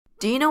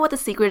Do you know what the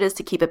secret is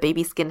to keep a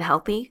baby's skin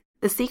healthy?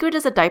 The secret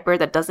is a diaper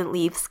that doesn't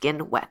leave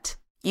skin wet.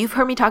 You've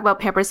heard me talk about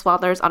Pampers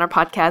Swaddlers on our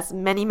podcast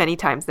many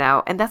times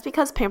now, and that's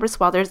because Pampers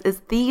Swaddlers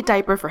is the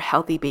diaper for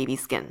healthy baby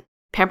skin.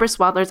 Pampers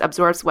Swaddlers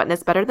absorbs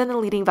wetness better than the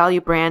leading value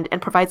brand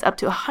and provides up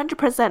to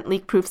 100%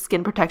 leak-proof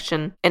skin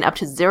protection and up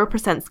to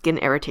 0% skin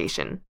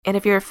irritation. And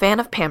if you're a fan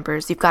of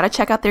Pampers, you've got to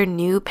check out their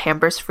new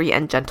Pampers Free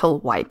and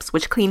Gentle wipes,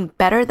 which clean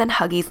better than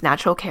Huggies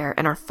Natural Care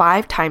and are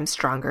 5 times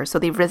stronger, so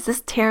they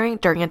resist tearing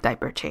during a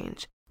diaper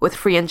change. With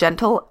Free and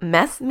Gentle,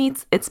 mess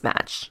meets its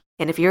match.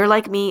 And if you're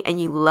like me and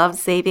you love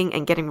saving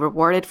and getting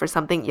rewarded for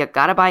something you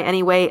gotta buy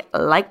anyway,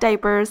 like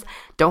diapers,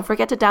 don't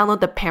forget to download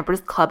the Pampers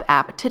Club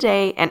app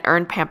today and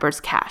earn Pampers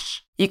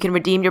Cash. You can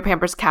redeem your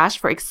Pampers Cash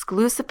for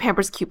exclusive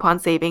Pampers coupon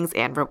savings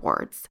and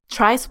rewards.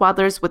 Try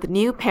Swaddlers with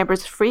new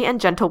Pampers Free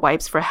and Gentle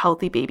wipes for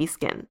healthy baby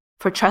skin.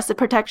 For trusted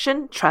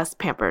protection, trust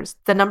Pampers,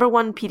 the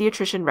 #1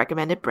 pediatrician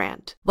recommended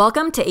brand.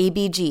 Welcome to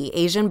ABG,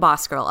 Asian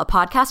Boss Girl, a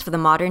podcast for the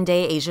modern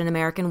day Asian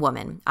American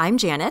woman. I'm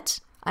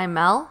Janet. I'm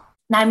Mel.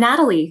 And I'm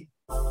Natalie.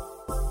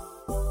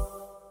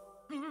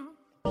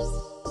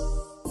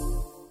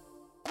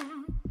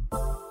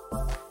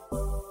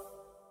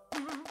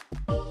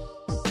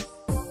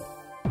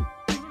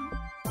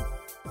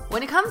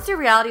 When it comes to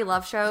reality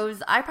love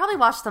shows, I probably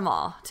watch them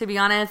all. To be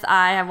honest,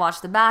 I have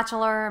watched The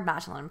Bachelor,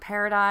 Bachelor in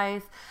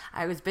Paradise.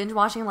 I was binge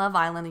watching Love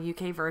Island, the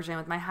UK version,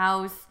 with my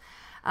house.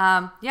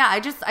 I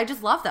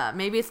just love them.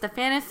 Maybe it's the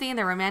fantasy and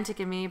the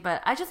romantic in me,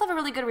 but I just love a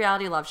really good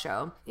reality love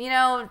show. You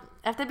know,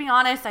 if to be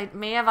honest, I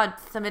may have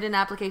submitted an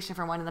application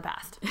for one in the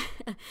past.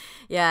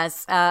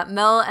 Yes,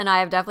 Mel and I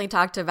have definitely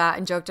talked about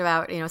and joked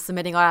about,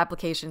 submitting our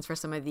applications for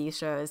some of these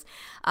shows.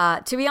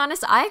 To be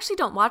honest, I actually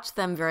don't watch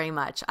them very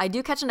much. I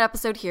do catch an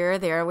episode here or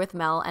there with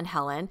Mel and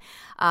Helen,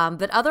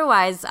 but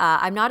otherwise,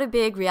 I'm not a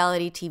big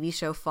reality TV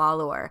show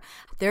follower.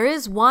 There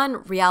is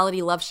one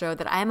reality love show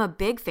that I am a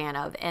big fan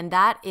of, and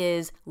that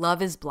is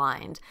Love is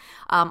Blind.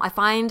 I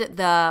find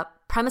the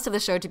premise of the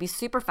show to be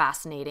super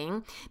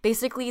fascinating.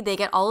 Basically, they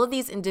get all of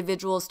these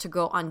individuals to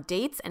go on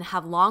dates and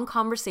have long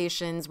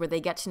conversations where they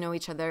get to know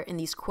each other in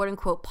these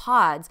quote-unquote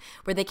pods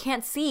where they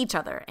can't see each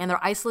other and they're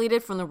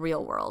isolated from the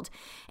real world.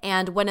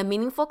 And when a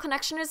meaningful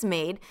connection is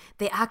made,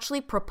 they actually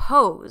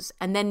propose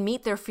and then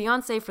meet their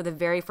fiance for the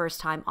very first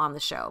time on the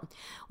show.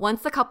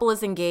 Once the couple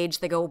is engaged,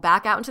 they go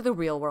back out into the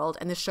real world,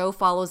 and the show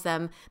follows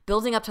them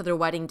building up to their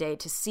wedding day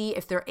to see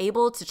if they're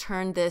able to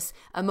turn this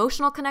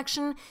emotional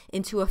connection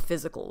into a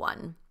physical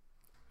one.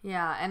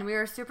 Yeah, and we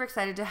are super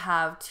excited to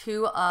have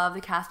 2 of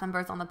the cast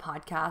members on the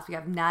podcast. We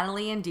have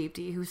Natalie and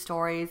Deepti, whose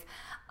stories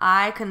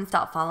I couldn't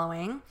stop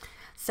following.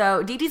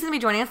 So Deepti's going to be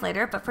joining us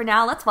later, but for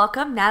now, let's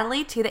welcome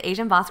Natalie to the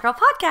Asian Boss Girl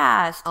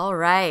podcast. All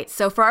right.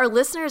 So for our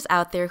listeners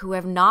out there who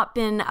have not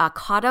been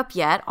caught up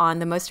yet on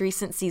the most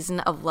recent season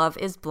of Love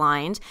is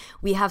Blind,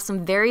 we have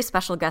some very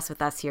special guests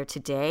with us here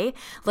today.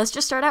 Let's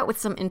just start out with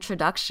some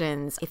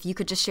introductions. If you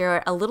could just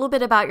share a little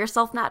bit about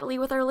yourself, Natalie,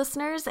 with our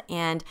listeners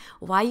and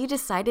why you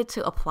decided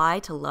to apply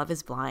to Love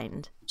is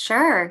Blind.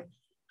 Sure.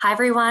 Hi,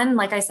 everyone.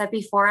 Like I said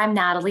before, I'm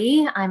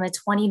Natalie. I'm a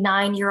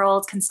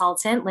 29-year-old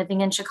consultant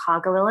living in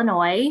Chicago,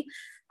 Illinois.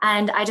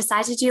 And I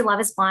decided to do Love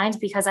is Blind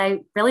because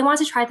I really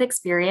wanted to try the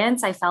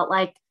experience. I felt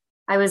like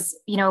I was,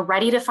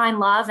 ready to find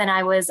love, and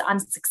I was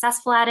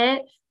unsuccessful at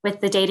it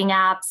with the dating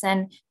apps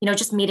and,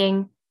 just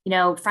meeting,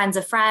 friends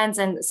of friends.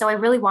 And so I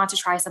really want to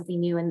try something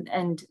new.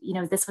 And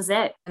this was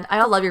it. And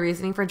I love your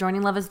reasoning for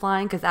joining Love is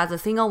Blind, because as a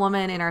single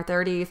woman in our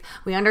 30s,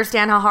 we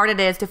understand how hard it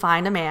is to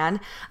find a man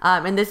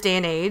in this day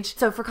and age.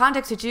 So for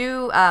context,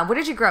 where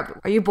did you grow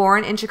up? Are you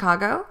born in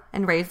Chicago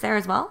and raised there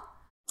as well?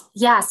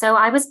 Yeah, so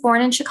I was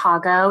born in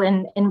Chicago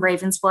in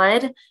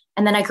Ravenswood,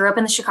 and then I grew up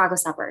in the Chicago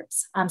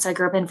suburbs. So I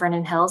grew up in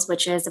Vernon Hills,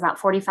 which is about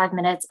 45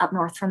 minutes up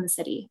north from the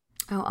city.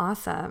 Oh,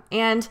 awesome.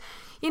 And,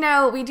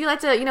 we do like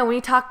to, when we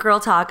talk girl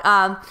talk,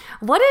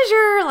 what is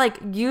your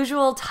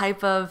usual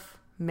type of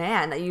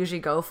man that you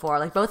usually go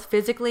for, both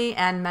physically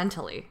and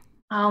mentally?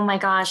 Oh my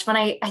gosh. When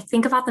I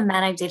think about the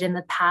men I've dated in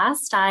the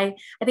past, I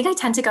think I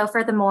tend to go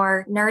for the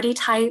more nerdy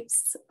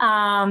types.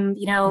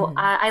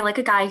 I like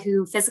a guy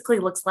who physically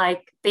looks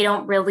like they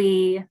don't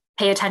really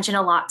pay attention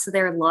a lot to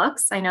their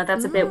looks. I know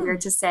that's a bit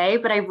weird to say,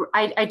 but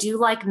I do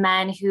like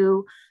men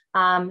who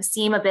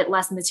seem a bit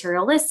less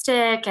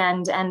materialistic,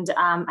 and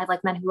I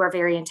like men who are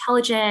very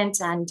intelligent.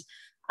 And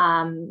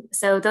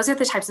so those are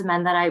the types of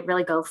men that I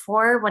really go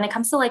for. When it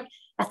comes to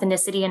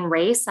ethnicity and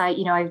race,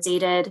 I've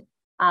dated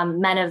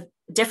men of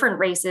different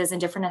races and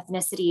different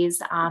ethnicities.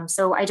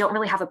 So I don't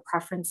really have a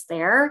preference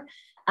there.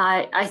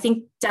 I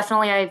think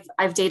definitely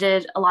I've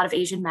dated a lot of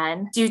Asian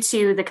men due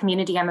to the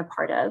community I'm a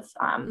part of,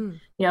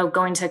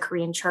 going to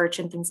Korean church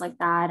and things like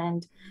that.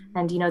 And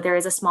there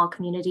is a small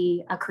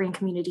community, a Korean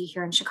community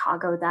here in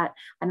Chicago that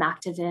I'm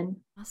active in.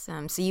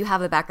 Awesome. So you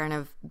have a background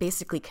of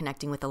basically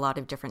connecting with a lot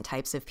of different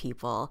types of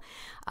people.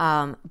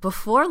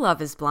 Before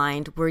Love is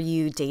Blind, were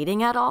you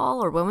dating at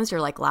all? Or when was your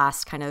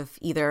last kind of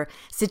either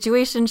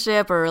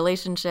situationship or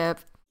relationship?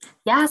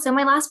 Yeah. So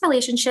my last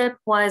relationship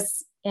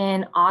was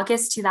in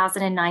August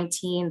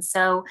 2019.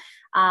 So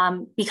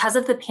because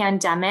of the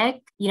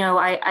pandemic,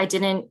 I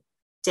didn't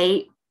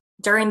date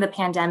during the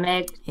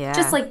pandemic, Yeah.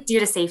 just like due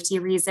to safety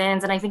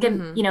reasons. And I think it,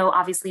 you know,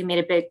 obviously made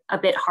it a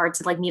bit hard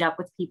to like meet up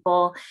with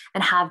people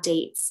and have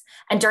dates.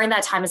 And during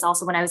that time is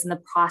also when I was in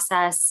the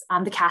process,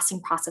 the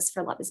casting process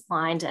for Love is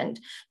Blind. And,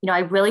 you know, I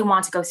really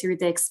want to go through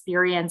the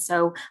experience.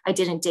 So I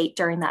didn't date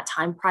during that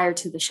time prior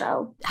to the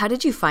show. How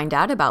did you find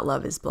out about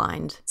Love is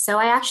Blind? So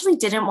I actually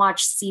didn't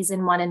watch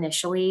season 1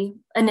 initially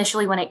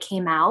when it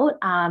came out.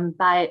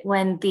 But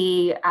when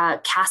the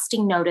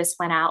casting notice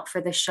went out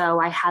for the show,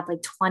 I had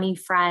like 20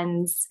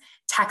 friends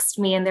text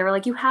me and they were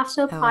like, you have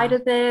to apply to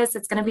this.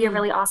 It's going to be a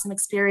really awesome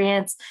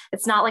experience.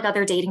 It's not like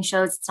other dating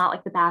shows. It's not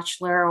like The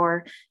Bachelor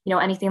or, you know,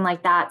 anything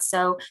like that.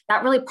 So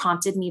that really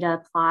prompted me to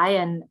apply.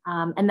 And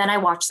then I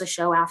watched the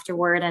show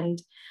afterward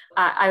and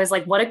I was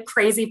like, what a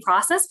crazy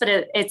process, but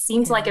it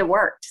seems like it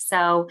worked.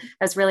 So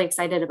I was really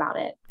excited about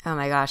it. Oh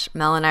my gosh.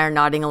 Mel and I are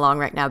nodding along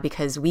right now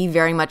because we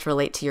very much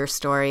relate to your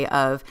story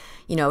of,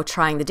 you know,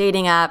 trying the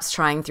dating apps,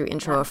 trying through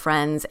Intro of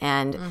Friends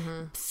and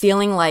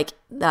feeling like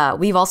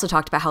we've also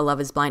talked about how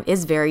Love is Blind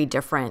is very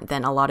different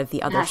than a lot of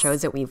the other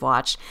shows that we've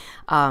watched.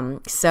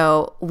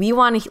 So we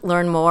want to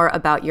learn more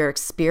about your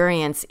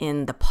experience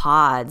in the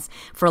pods.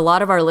 For a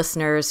lot of our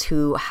listeners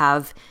who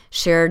have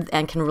shared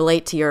and can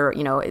relate to your,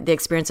 you know, the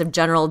experience of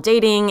general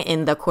dating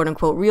in the quote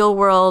unquote real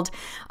world,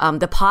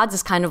 the pods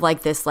is kind of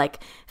like this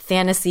like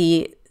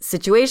fantasy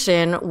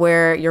situation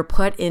where you're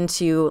put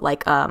into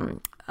like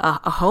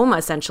a home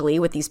essentially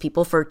with these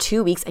people for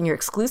 2 weeks and you're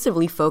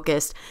exclusively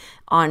focused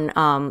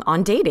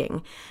on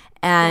dating.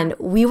 And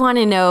we want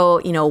to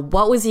know, you know,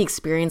 what was the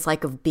experience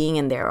like of being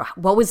in there?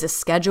 What was the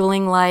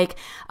scheduling like?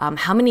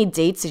 How many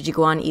dates did you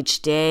go on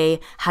each day?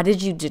 How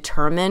did you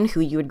determine who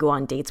you would go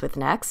on dates with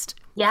next?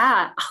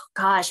 Yeah. Oh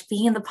gosh,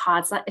 being in the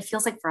pods, it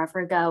feels like forever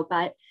ago,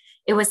 but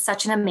it was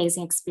such an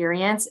amazing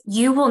experience.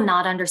 You will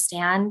not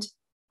understand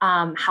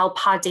how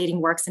pod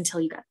dating works until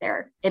you get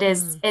there.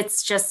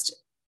 It's just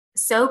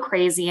so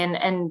crazy.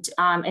 And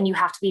you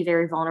have to be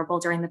very vulnerable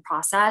during the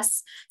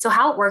process. So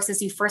how it works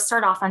is you first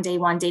start off on day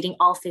 1, dating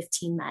all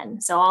 15 men.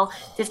 So all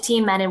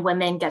 15 men and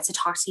women get to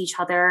talk to each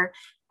other.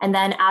 And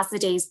then as the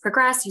days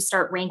progress, you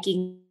start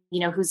ranking, you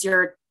know, who's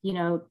your, you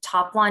know,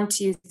 top 1,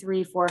 2,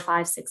 3, 4,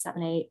 5, 6,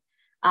 7, 8.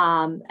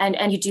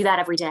 And you do that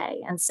every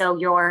day. And so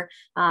your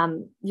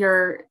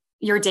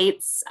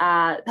dates,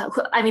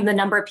 I mean, the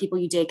number of people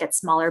you date gets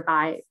smaller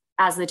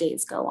as the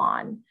days go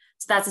on.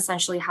 So that's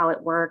essentially how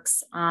it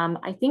works.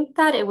 I think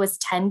that it was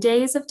 10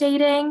 days of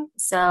dating.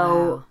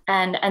 So,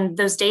 and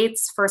those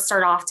dates first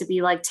start off to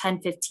be like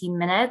 10, 15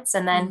 minutes,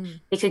 and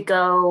then it could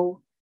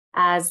go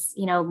as,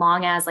 you know,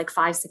 long as like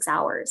 5-6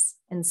 hours.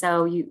 And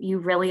so you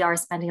really are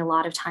spending a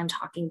lot of time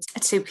talking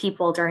to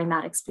people during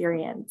that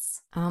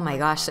experience. Oh my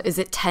gosh. So is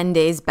it 10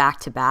 days back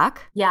to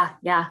back? Yeah.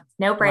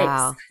 No breaks.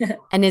 Wow.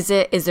 And is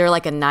there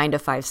like a 9 to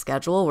 5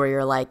 schedule where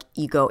you're like,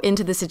 you go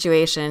into the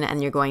situation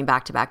and you're going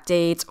back to back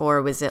dates?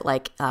 Or was it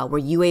like, were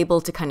you able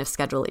to kind of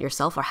schedule it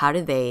yourself, or how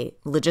did they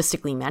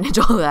logistically manage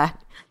all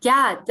that?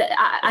 Yeah,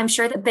 I'm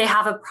sure that they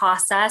have a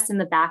process in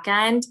the back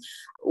end.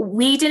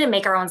 We didn't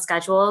make our own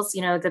schedules.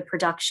 You know, the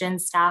production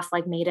staff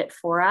like made it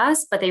for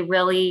us, but they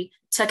really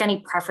took any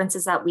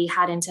preferences that we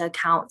had into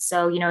account.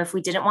 So, you know, if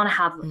we didn't want to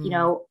have, you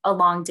know, a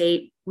long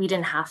date, we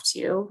didn't have to,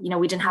 you know,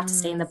 we didn't have to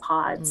stay in the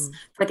pods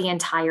for the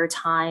entire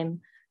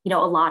time, you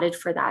know, allotted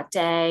for that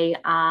day.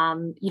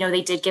 You know,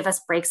 they did give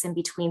us breaks in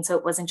between. So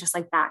it wasn't just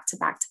like back to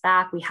back to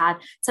back. We had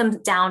some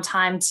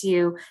downtime to,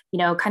 you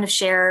know, kind of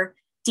share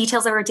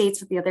details of our dates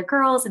with the other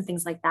girls and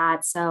things like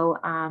that. So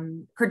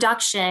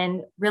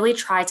production really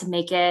tried to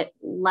make it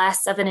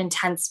less of an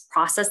intense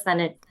process than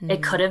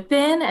it could have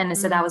been. And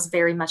so that was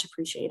very much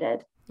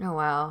appreciated. Oh,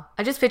 wow.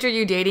 I just picture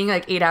you dating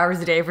like 8 hours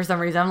a day for some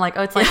reason. I'm like,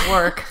 oh, it's like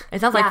work. It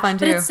sounds like fun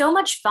too. But it's so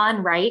much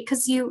fun, right?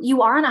 Because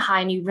you are on a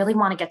high and you really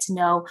want to get to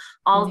know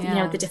all, you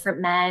know, the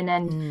different men.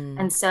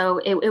 And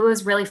so it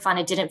was really fun.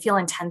 It didn't feel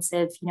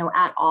intensive, you know,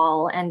 at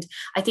all. And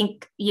I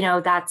think, you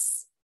know,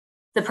 that's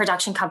the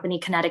production company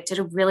Kinetic did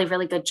a really,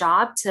 really good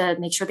job to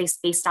make sure they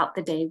spaced out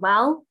the day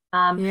well,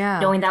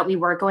 knowing that we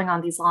were going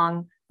on these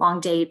long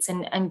dates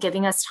and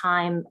giving us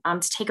time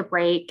to take a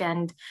break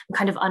and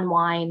kind of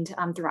unwind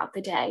throughout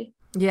the day.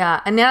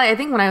 Yeah. And now I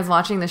think when I was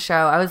watching the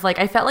show, I was like,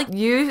 I felt like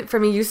you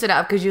stood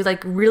up because you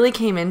like really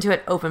came into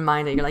it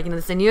open-minded. You're like, you know,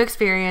 this is a new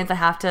experience. I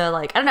have to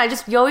like, I don't know.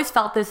 You always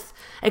felt this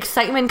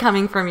excitement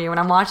coming from you when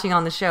I'm watching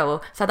on the show.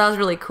 So that was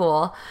really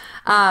cool.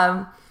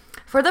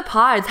 For the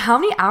pods, how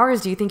many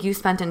hours do you think you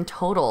spent in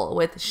total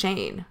with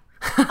Shane?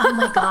 Oh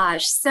my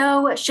gosh.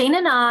 So Shane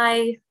and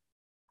I,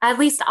 at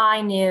least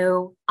I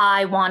knew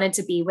I wanted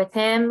to be with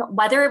him,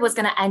 whether it was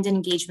going to end an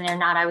engagement or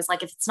not. I was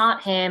like, if it's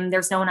not him,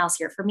 there's no one else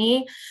here for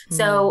me.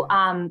 So,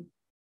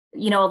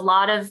 you know, a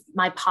lot of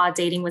my pod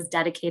dating was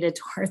dedicated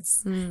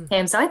towards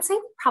him. So I'd say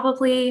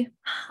probably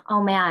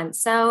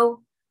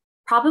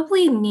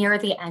near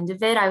the end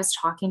of it, I was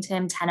talking to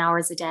him 10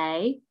 hours a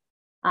day.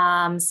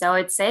 So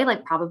I'd say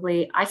like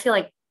probably, I feel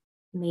like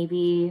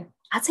maybe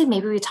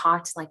we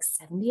talked like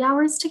 70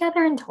 hours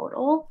together in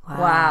total.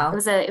 Wow.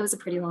 It was a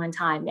pretty long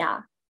time.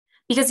 Yeah.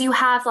 Because you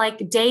have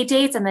like day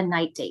dates and then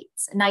night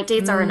dates. Night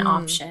dates are an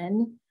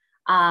option.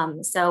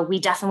 So we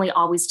definitely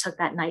always took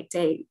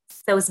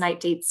those night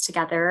dates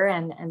together.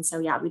 And so,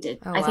 yeah, we did.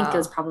 Oh, I think it wow.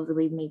 was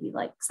probably maybe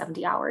like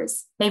 70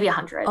 hours, maybe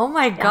 100. Oh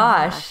my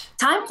gosh.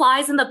 Time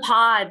flies in the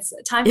pods.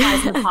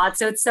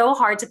 So it's so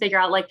hard to figure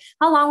out like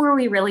how long were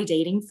we really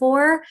dating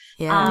for?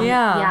 Yeah.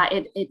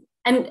 Yeah.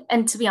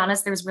 And to be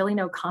honest, there's really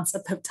no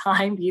concept of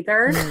time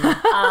either.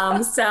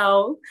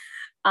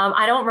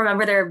 I don't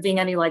remember there being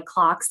any like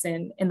clocks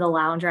in the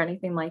lounge or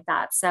anything like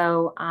that.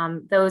 So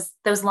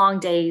those long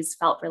days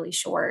felt really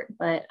short,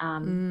 but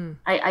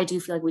I do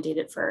feel like we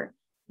dated for,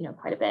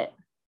 quite a bit,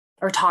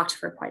 or talked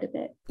for quite a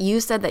bit.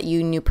 You said that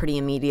you knew pretty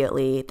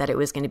immediately that it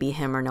was going to be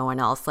him or no one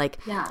else. Like,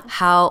 Yeah.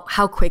 how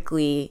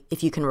quickly,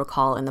 if you can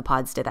recall, in the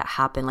pods did that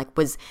happen? Like,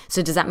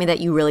 so does that mean that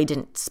you really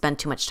didn't spend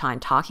too much time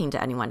talking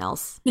to anyone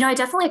else? I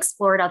definitely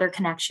explored other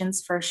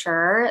connections for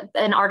sure.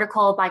 An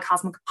article by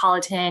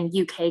Cosmopolitan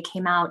UK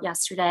came out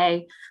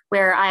yesterday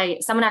where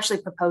someone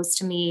actually proposed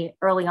to me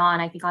early on,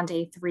 I think on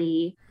day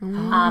 3.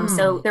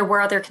 So there were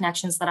other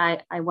connections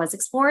that I was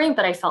exploring,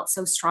 but I felt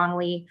so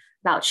strongly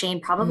about Shane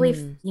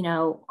probably,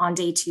 on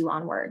day 2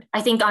 onward.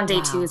 I think on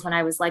day 2 is when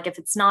I was like, if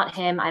it's not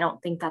him, I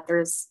don't think that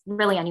there's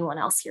really anyone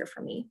else here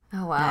for me.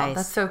 Oh, wow. Nice.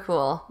 That's so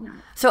cool. Yeah.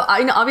 So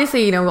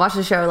obviously, we watch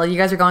the show, like you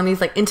guys are going on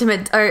these like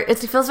intimate, or it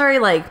feels very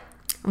like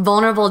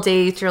vulnerable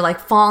dates. You're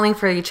like falling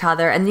for each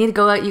other, and then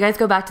you guys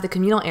go back to the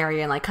communal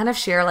area and like kind of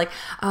share like,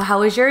 oh, how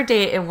was your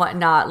date and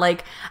whatnot.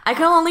 Like I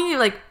can only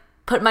like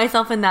put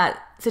myself in that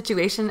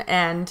situation,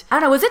 and I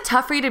don't know, was it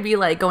tough for you to be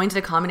like going to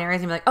the common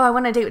areas and be like, oh, I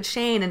want a date with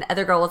Shane, and the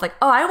other girl was like,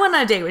 oh, I want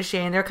a date with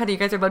Shane? You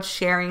guys are both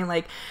sharing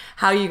like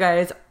how you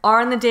guys are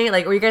on the date.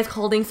 Like, were you guys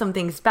holding some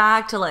things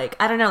back to like,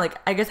 I don't know, like,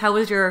 I guess how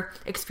was your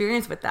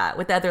experience with that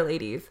with the other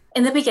ladies?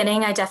 In the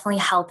beginning, I definitely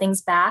held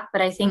things back,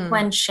 but I think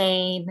when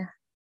Shane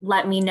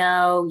let me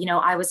know,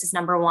 I was his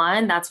number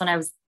one, that's when I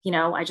was,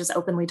 I just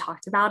openly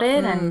talked about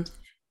it and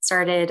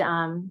started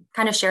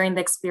kind of sharing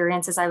the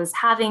experiences I was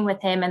having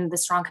with him and the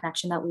strong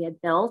connection that we had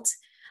built.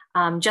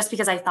 Just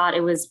because I thought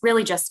it was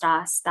really just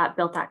us that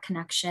built that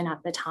connection at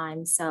the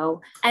time.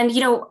 So, and,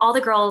 all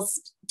the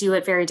girls do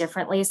it very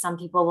differently. Some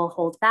people will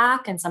hold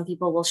back and some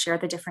people will share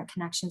the different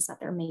connections that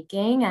they're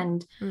making.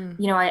 And,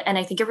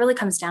 I think it really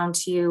comes down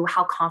to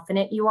how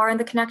confident you are in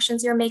the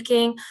connections you're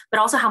making, but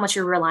also how much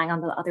you're relying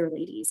on the other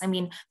ladies. I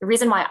mean, the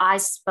reason why I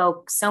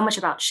spoke so much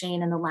about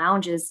Shane in the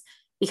lounge is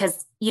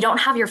because you don't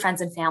have your friends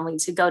and family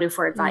to go to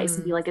for advice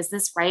and be like, is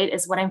this right?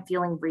 Is what I'm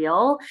feeling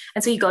real?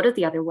 And so you go to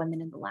the other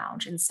women in the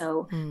lounge. And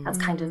so that's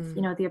kind of,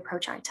 the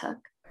approach I took.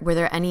 Were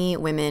there any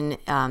women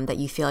that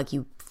you feel like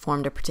you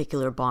formed a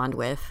particular bond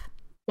with?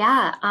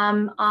 Yeah.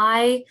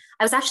 I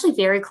was actually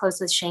very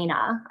close with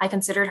Shayna. I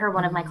considered her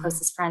one of my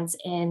closest friends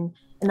in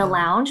the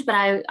lounge, but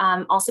I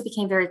also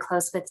became very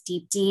close with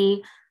Deep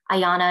D,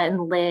 Ayana,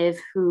 and Liv,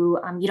 who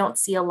you don't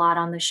see a lot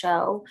on the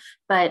show,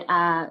 but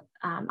I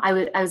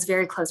was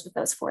very close with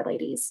those 4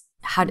 ladies.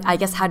 How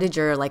did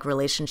your like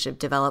relationship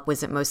develop?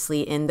 Was it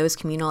mostly in those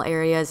communal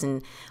areas,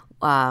 and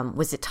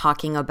was it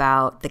talking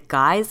about the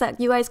guys that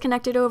you guys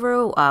connected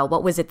over?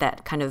 What was it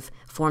that kind of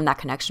formed that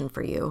connection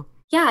for you?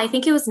 Yeah, I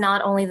think it was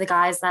not only the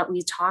guys that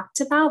we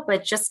talked about,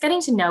 but just getting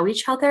to know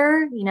each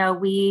other.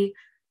 We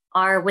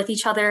are with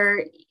each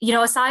other,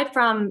 aside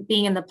from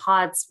being in the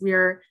pods,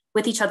 we're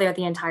with each other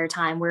the entire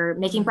time. We're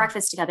making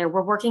breakfast together.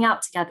 We're working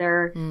out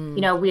together.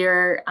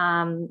 We're,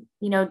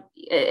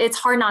 it's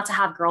hard not to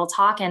have girl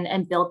talk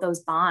and build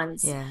those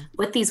bonds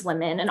with these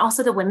women. And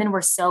also the women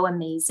were so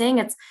amazing.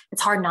 It's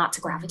hard not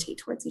to gravitate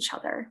towards each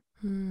other.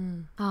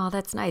 Oh,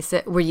 that's nice.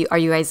 Are you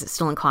guys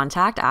still in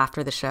contact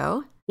after the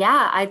show?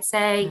 Yeah, I'd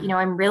say,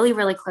 I'm really,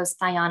 really close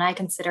to Ayana. I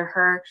consider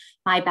her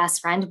my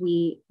best friend.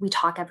 We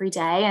talk every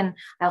day. And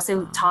I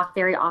also talk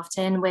very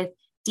often with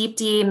Deep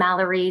D,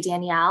 Mallory,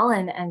 Danielle.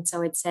 And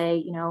so I'd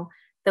say,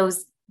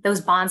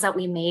 those bonds that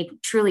we made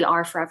truly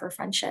are forever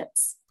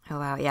friendships. Oh,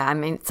 wow. Yeah. I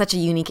mean, such a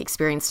unique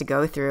experience to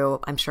go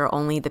through. I'm sure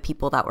only the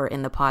people that were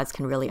in the pods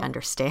can really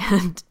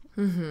understand.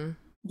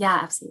 Yeah,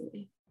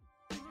 absolutely.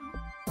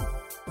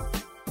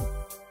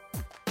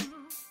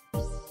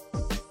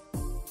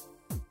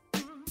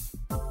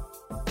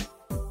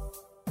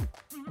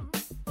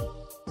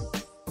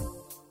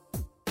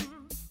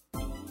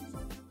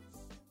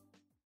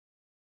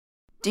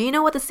 Do you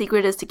know what the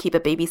secret is to keep a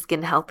baby's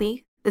skin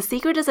healthy? The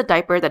secret is a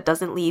diaper that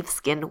doesn't leave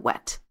skin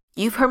wet.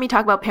 You've heard me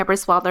talk about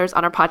Pampers Swaddlers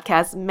on our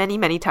podcast many,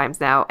 many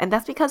times now, and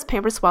that's because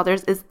Pampers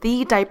Swaddlers is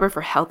the diaper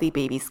for healthy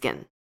baby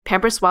skin.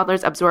 Pampers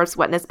Swaddlers absorbs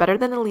wetness better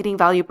than the leading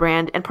value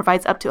brand and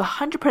provides up to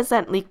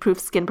 100% leak-proof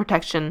skin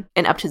protection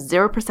and up to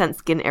 0%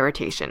 skin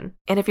irritation.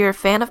 And if you're a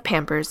fan of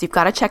Pampers, you've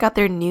got to check out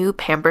their new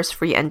Pampers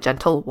Free and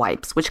Gentle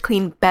wipes, which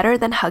clean better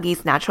than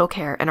Huggies Natural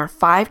Care and are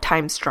 5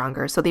 times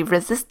stronger, so they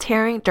resist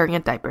tearing during a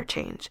diaper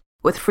change.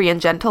 With Free and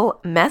Gentle,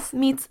 mess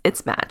meets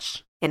its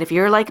match. And if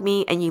you're like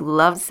me and you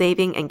love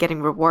saving and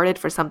getting rewarded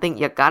for something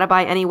you gotta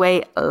buy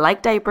anyway,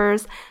 like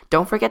diapers,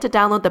 don't forget to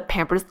download the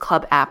Pampers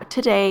Club app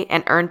today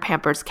and earn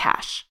Pampers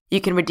Cash. You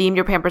can redeem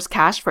your Pampers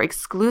Cash for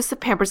exclusive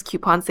Pampers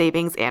coupon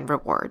savings and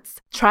rewards.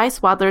 Try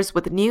Swaddlers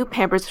with new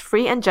Pampers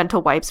Free and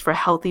Gentle wipes for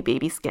healthy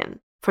baby skin.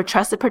 For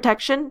trusted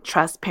protection,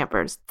 trust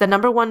Pampers, the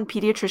 #1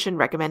 pediatrician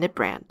recommended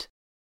brand.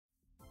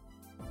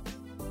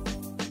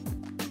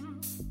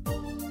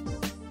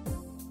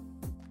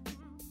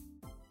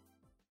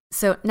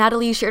 So,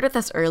 Natalie, you shared with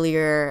us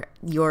earlier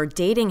your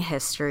dating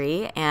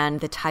history and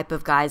the type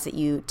of guys that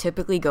you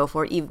typically go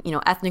for,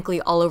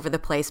 ethnically all over the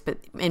place, but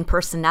in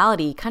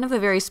personality, kind of a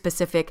very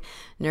specific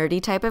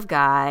nerdy type of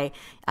guy,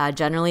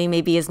 generally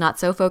maybe is not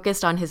so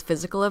focused on his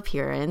physical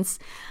appearance.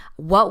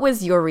 What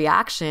was your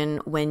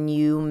reaction when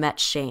you met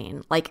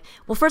Shane?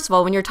 First of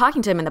all, when you're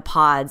talking to him in the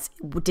pods,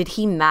 did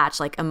he match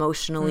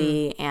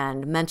emotionally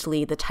and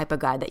mentally the type of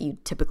guy that you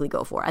typically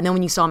go for? And then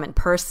when you saw him in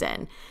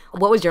person,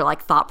 what was your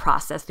thought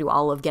process through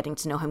all of getting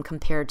to know him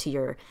compared to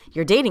your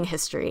dating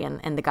history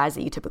and the guys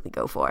that you typically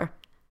go for?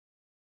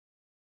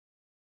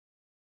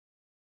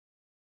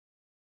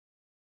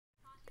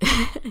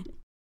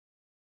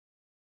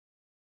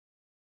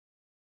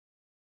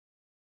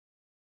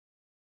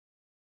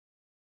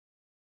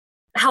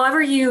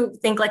 However you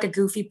think a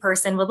goofy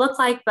person would look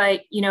like,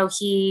 but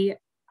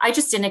I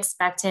just didn't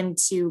expect him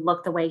to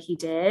look the way he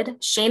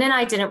did. Shane and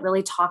I didn't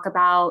really talk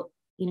about,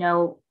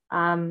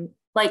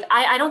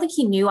 I don't think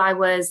he knew I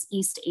was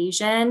East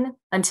Asian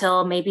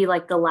until maybe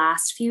the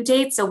last few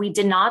dates. So we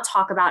did not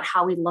talk about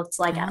how we looked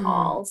at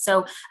all.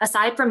 So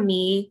aside from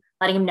me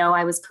letting him know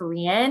I was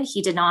Korean,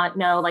 he did not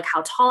know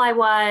how tall I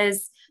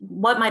was,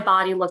 what my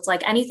body looked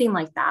like, anything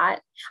like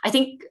that. I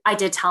think I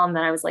did tell him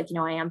that I was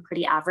I am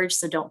pretty average.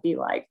 So don't be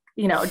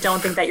don't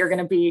think that you're going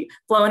to be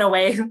blown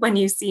away when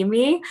you see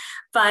me.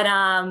 But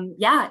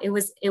it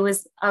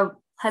was a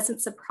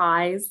pleasant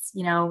surprise,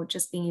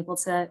 just being able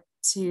to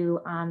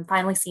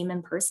finally see him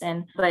in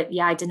person. But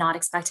yeah, I did not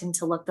expect him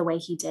to look the way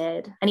he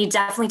did. And he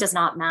definitely does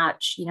not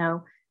match,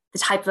 the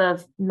type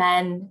of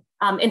men,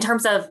 in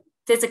terms of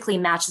physically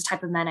match the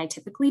type of men I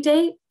typically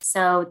date.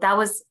 So that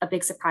was a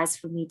big surprise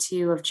for me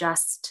too, of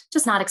just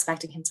not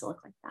expecting him to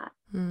look like that.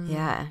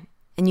 Yeah.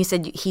 And you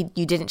said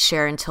you didn't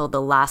share until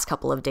the last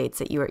couple of dates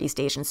that you were East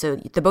Asian. So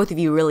the both of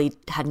you really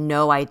had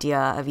no idea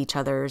of each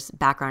other's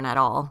background at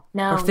all.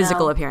 No, or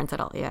physical appearance at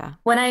all. Yeah.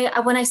 When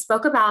I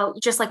spoke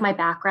about just my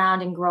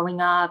background and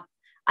growing up,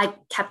 I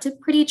kept it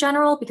pretty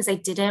general because I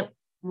didn't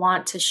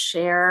want to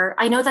share.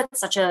 I know that's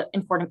such an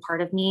important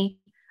part of me,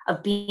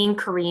 of being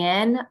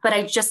Korean, but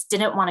I just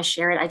didn't want to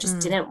share it. I just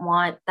didn't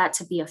want that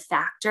to be a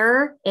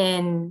factor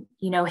in,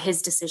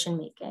 his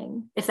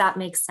decision-making, if that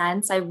makes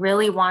sense. I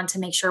really want to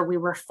make sure we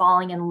were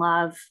falling in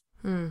love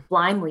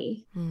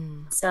blindly.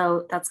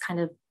 So that's kind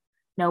of,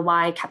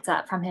 why I kept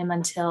that from him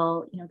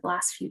until, the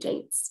last few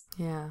dates.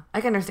 Yeah,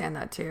 I can understand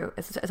that too.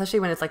 Especially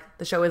when it's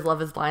the show is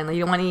Love is Blind. You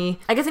don't want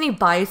any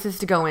biases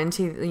to go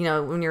into,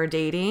 when you're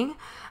dating.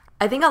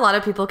 I think a lot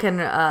of people can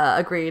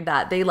agree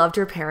that they loved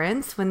your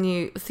parents when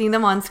you see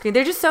them on screen.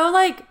 They're just so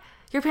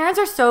your parents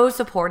are so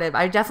supportive.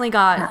 I definitely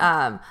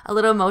got a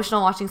little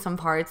emotional watching some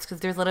parts because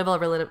there's a little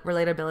bit of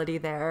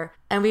relatability there.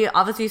 And we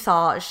obviously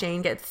saw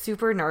Shane get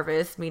super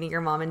nervous meeting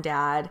your mom and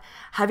dad.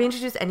 Have you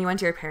introduced anyone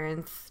to your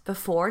parents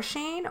before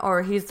Shane,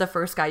 or he's the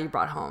first guy you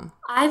brought home?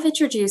 I've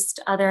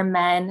introduced other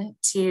men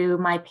to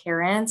my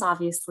parents.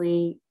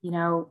 Obviously,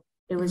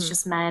 it was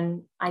just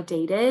men I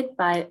dated,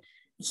 but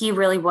he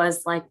really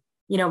was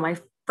my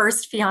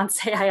first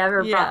fiance I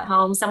ever brought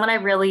home, someone I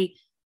really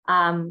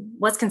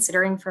was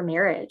considering for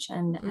marriage.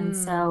 And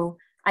so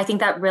I think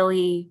that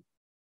really,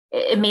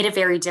 it made it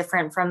very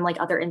different from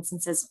other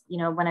instances,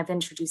 when I've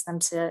introduced them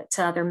to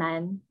other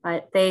men,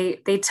 but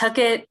they took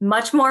it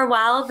much more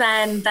well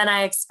than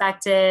I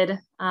expected,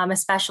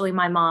 especially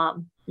my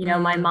mom.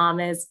 My mom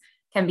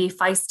can be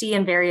feisty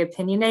and very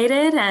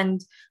opinionated.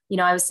 And,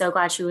 I was so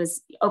glad she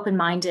was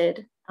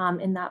open-minded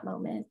in that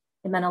moment.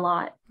 It meant a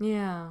lot.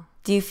 Yeah.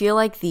 Do you feel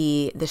like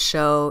the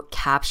show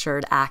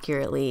captured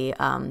accurately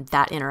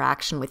that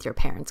interaction with your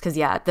parents? Because,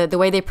 the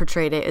way they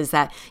portrayed it is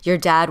that your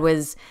dad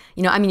was,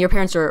 your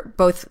parents were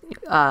both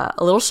a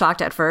little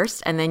shocked at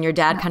first, and then your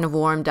dad kind of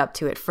warmed up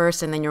to it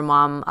first, and then your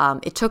mom,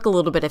 it took a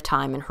little bit of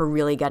time and her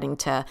really getting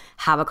to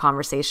have a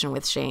conversation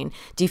with Shane.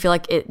 Do you feel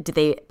like did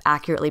they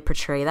accurately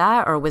portray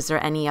that, or was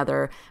there any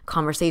other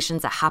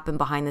conversations that happened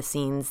behind the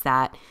scenes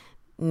that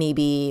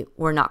maybe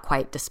were not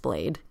quite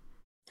displayed?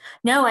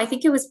 No, I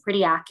think it was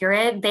pretty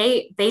accurate.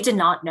 They did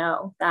not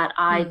know that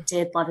I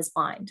did Love is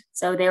Blind.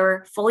 So they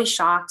were fully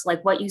shocked.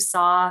 What you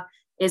saw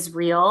is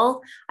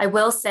real. I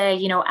will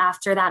say,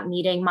 after that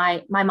meeting,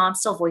 my mom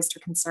still voiced her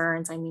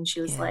concerns. I mean,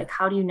 she was like,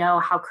 how do you know?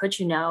 How could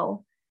you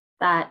know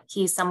that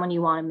he's someone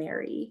you want to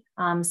marry?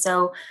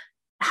 So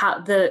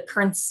how the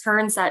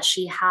concerns that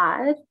she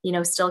had,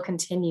 still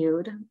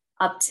continued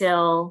up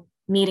till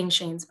meeting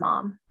Shane's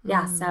mom.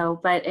 Yeah. So,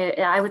 but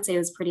I would say it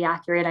was pretty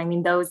accurate. I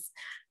mean,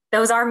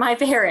 those are my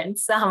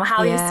parents.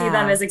 How you see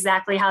them is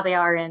exactly how they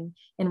are in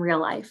real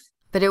life.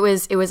 But it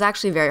was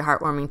actually very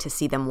heartwarming to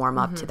see them warm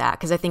up to that,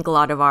 because I think a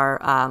lot of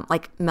our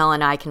like Mel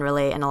and I can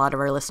relate, and a lot of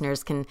our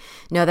listeners can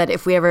know that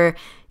if we ever,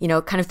 you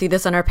know, kind of threw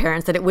this on our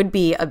parents, that it would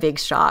be a big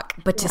shock.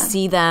 But to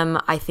see them,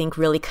 I think,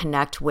 really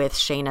connect with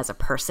Shane as a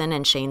person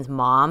and Shane's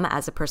mom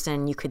as a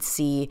person, you could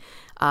see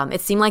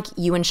it seemed like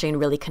you and Shane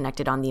really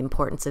connected on the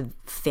importance of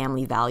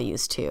family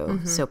values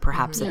too. So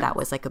perhaps that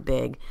was like a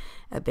big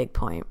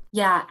point.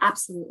 Yeah,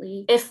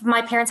 absolutely. If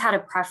my parents had a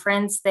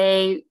preference,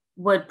 they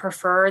would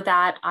prefer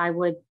that I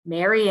would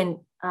marry an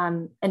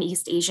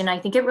East Asian. I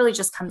think it really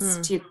just comes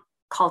to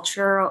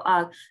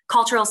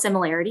cultural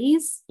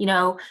similarities, you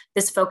know,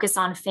 this focus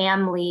on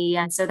family.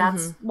 And so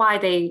that's why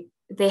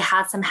they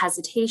had some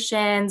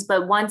hesitations.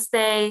 But once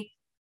they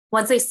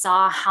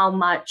saw how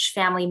much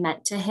family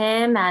meant to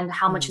him and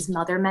how much his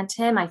mother meant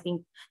to him, I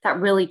think that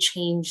really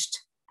changed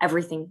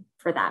everything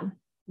for them,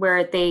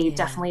 where they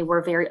definitely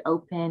were very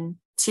open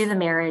to the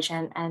marriage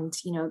and,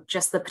 you know,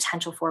 just the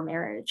potential for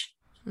marriage.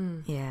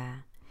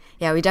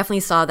 Yeah, we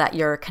definitely saw that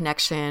your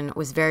connection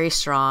was very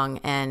strong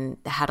and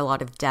had a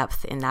lot of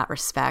depth in that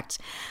respect.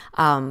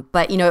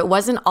 But, you know, it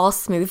wasn't all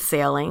smooth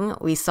sailing.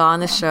 We saw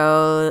on the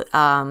show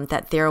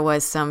that there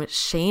was some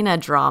Shayna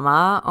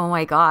drama. Oh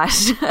my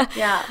gosh.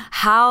 Yeah.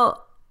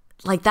 How,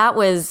 like, that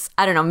was,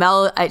 I don't know,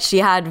 Mel, she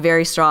had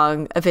very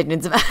strong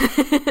opinions about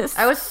this.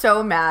 I was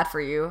so mad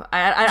for you.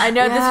 I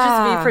know this is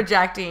just me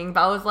projecting,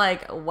 but I was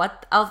like,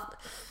 what else?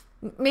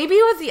 Maybe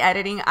it was the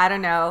editing, I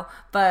don't know,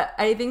 but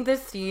I think the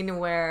scene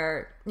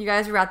where you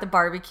guys were at the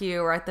barbecue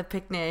or at the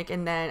picnic,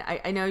 and then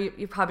I know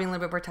you're probably a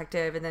little bit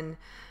protective, and then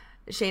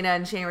Shayna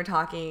and Shane were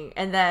talking,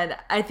 and then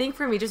I think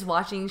for me, just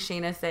watching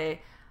Shayna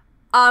say,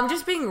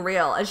 just being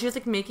real, and she was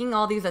like making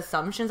all these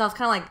assumptions, I was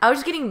kind of like, I was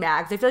just getting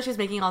mad, because I feel like she was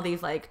making all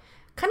these like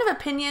kind of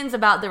opinions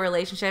about the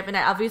relationship, and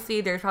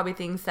obviously there's probably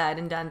things said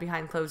and done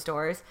behind closed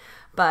doors,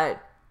 but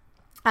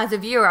as a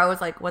viewer, I was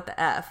like, what the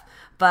F?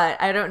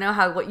 But I don't know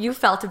what you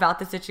felt about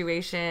the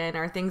situation.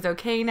 Are things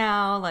okay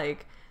now?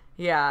 Like,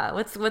 yeah,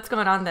 what's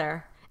going on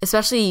there?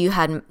 Especially you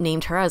had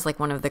named her as like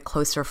one of the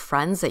closer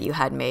friends that you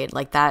had made.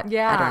 Like that,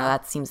 yeah. I don't know,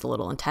 that seems a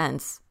little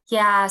intense.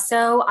 Yeah,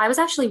 so I was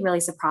actually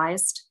really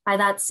surprised by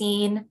that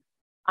scene.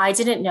 I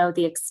didn't know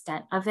the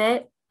extent of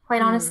it,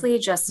 quite honestly,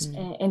 just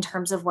in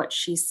terms of what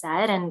she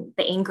said and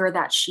the anger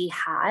that she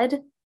had.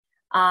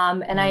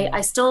 And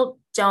I still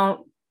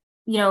don't,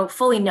 you know,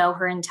 fully know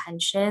her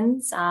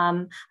intentions.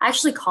 I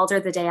actually called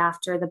her the day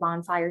after the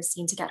bonfire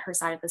scene to get her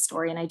side of the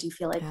story. And I do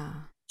feel like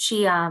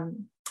she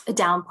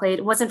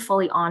downplayed, wasn't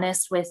fully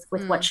honest with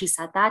what she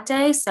said that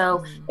day.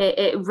 So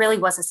it really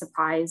was a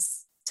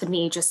surprise to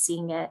me just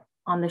seeing it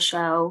on the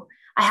show.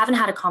 I haven't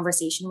had a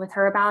conversation with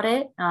her about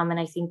it. And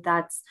I think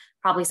that's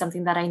probably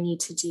something that I need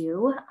to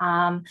do.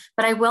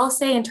 But I will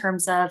say, in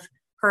terms of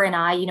her and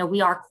I, you know,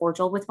 we are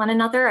cordial with one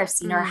another. I've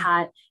seen her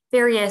at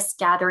various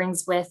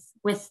gatherings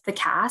with the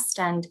cast,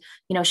 and,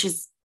 you know,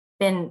 she's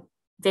been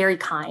very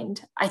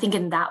kind. I think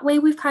in that way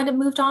we've kind of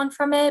moved on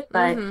from it,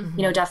 but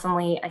you know,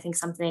 definitely I think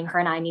something her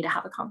and I need to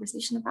have a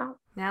conversation about.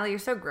 Natalie, you're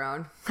so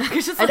grown. I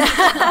was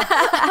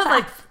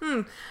like,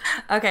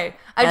 okay.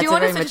 I That's do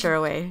want a to very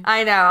mature way.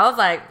 I know. I was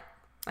like,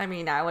 I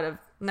mean, would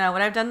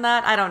I have done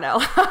that? I don't know.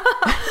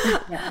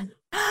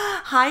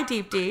 Hi,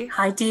 Deep D.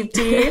 Hi, Deep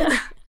D.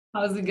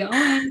 How's it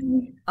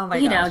going? Oh my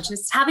gosh. You know,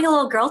 just having a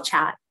little girl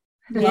chat.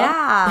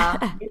 Yeah.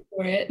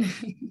 For it.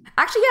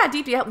 Actually, yeah,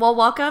 Deep D. Well,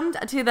 welcome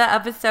to the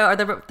episode,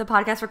 or the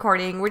podcast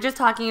recording. We're just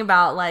talking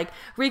about like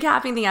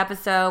recapping the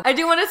episode. I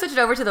do want to switch it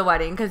over to the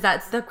wedding because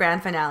that's the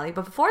grand finale.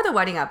 But before the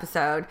wedding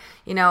episode,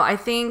 you know, I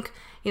think,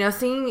 you know,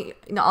 seeing,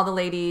 you know, all the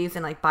ladies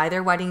and like buy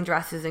their wedding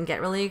dresses and get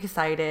really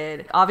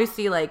excited.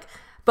 Obviously, like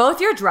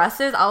both your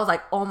dresses, I was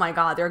like, oh my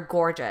God, they're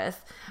gorgeous.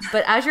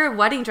 But as you're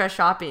wedding dress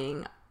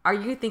shopping, are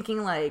you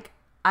thinking like,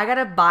 I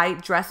gotta buy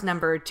dress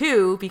number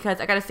 2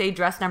 because I gotta say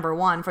dress number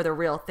 1 for the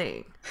real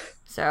thing?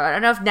 So I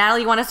don't know if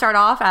Natalie, you want to start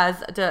off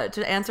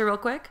to answer real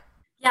quick?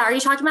 Yeah. Are you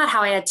talking about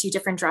how I had 2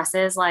 different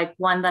dresses, like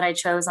one that I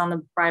chose on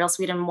the bridal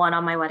suite and one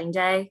on my wedding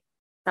day?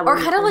 Or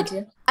kind of like,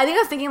 I think I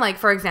was thinking like,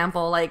 for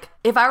example, like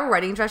if I were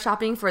wedding dress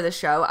shopping for the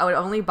show, I would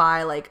only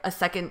buy like a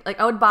second,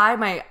 like I would buy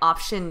my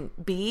option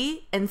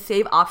B and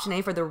save option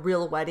A for the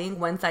real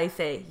wedding once I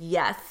say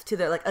yes to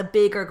the like a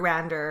bigger,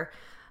 grander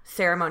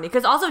ceremony.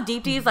 Because also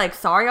Deep D's like,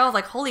 sorry, I was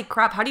like, holy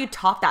crap, how do you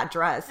top that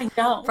dress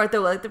for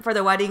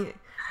the wedding,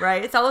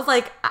 right? So I was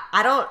like,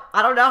 I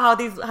don't know how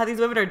these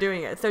women are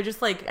doing it. So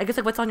just like, I guess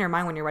like what's on your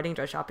mind when you're wedding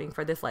dress shopping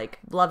for this like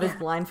Love is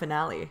Blind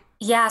finale?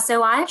 Yeah,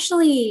 so I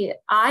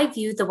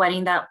viewed the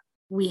wedding that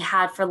we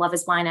had for Love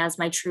is Blind as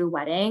my true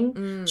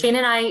wedding. Shane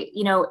and I,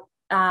 you know,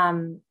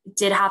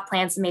 did have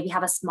plans to maybe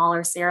have a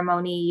smaller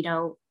ceremony, you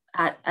know,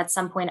 at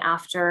some point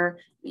after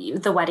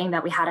the wedding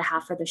that we had to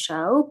have for the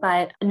show.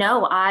 But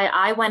no,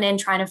 I went in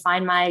trying to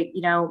find my,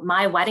 you know,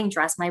 my wedding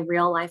dress, my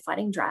real life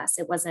wedding dress.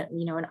 It wasn't,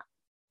 you know,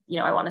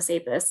 I want to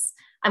save this.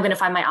 I'm going to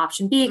find my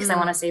option B because I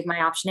want to save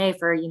my option A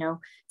for, you know,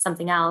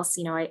 something else.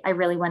 You know, I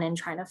really went in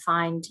trying to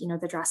find, you know,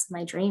 the dress of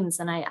my dreams.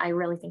 And I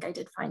really think I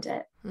did find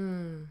it.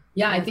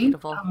 Yeah, I think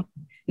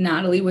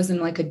Natalie was in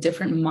like a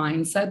different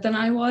mindset than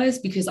I was,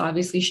 because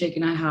obviously Shake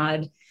and I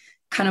had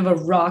kind of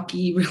a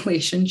rocky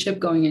relationship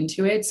going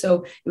into it.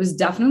 So it was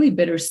definitely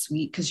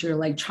bittersweet because you're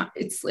like,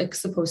 it's like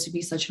supposed to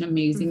be such an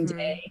amazing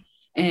day.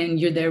 And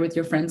you're there with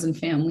your friends and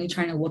family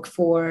trying to look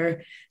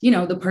for,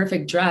 the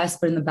perfect dress.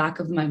 But in the back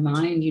of my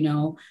mind,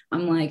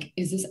 I'm like,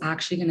 is this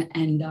actually going to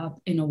end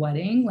up in a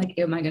wedding? Like,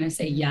 am I going to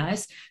say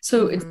yes?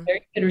 So it's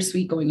very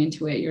bittersweet going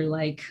into it. You're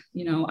like,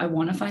 I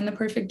want to find the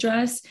perfect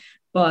dress,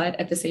 but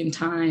at the same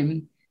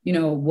time,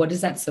 what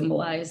does that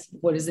symbolize?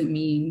 What does it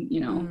mean?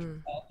 So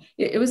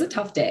it was a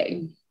tough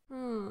day.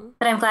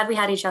 But I'm glad we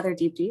had each other,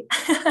 Deepti.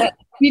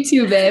 Me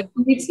too, babe.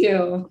 Me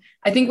too.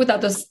 I think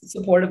without the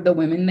support of the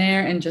women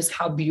there and just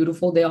how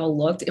beautiful they all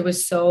looked, it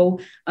was so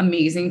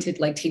amazing to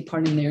like take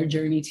part in their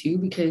journey too,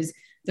 because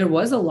there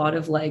was a lot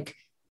of like,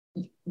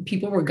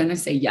 people were going to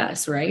say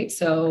yes. Right.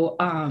 So,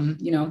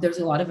 there's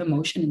a lot of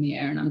emotion in the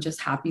air, and I'm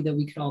just happy that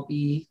we could all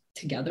be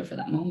together for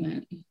that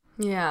moment.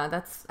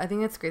 Yeah, I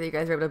think it's great that you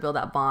guys were able to build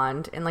that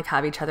bond and like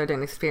have each other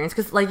during the experience.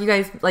 Cause like you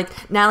guys,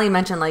 like Natalie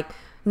mentioned, like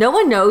no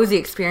one knows the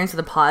experience of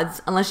the pods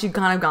unless you've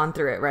kind of gone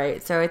through it,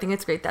 right? So I think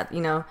it's great that,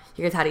 you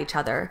guys had each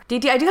other.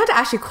 Deepti, I do have to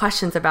ask you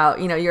questions about,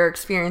 your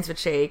experience with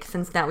Shake,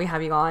 since now we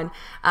have you on.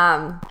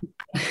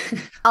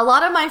 A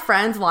lot of my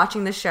friends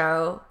watching the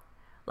show,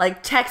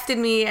 like, texted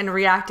me and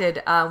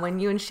reacted when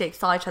you and Shake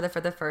saw each other for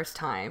the first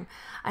time.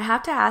 I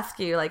have to ask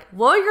you, like,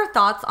 what are your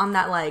thoughts on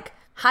that, like,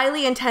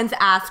 highly intense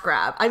ass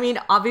grab? I mean,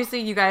 obviously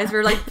you guys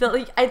were, like,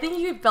 I think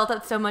you built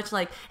up so much,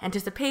 like,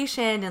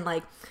 anticipation and,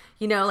 like,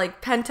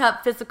 like pent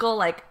up physical,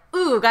 like,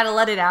 ooh, gotta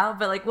let it out.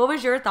 But like, what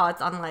was your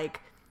thoughts on like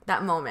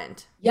that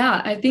moment?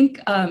 Yeah, I think,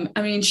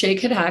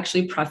 Shake had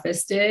actually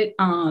prefaced it.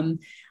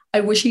 I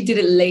wish he did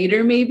it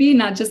later, maybe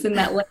not just in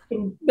that like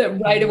the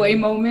right away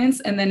moments.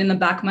 And then in the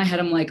back of my head,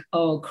 I'm like,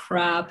 oh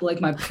crap, like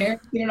my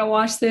parents are gonna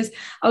watch this.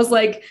 I was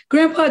like,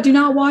 Grandpa, do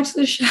not watch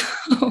this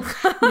show.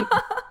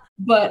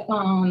 But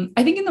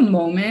I think in the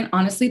moment,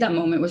 honestly, that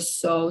moment was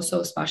so,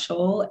 so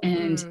special.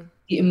 And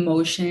the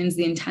emotions,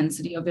 the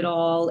intensity of it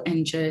all,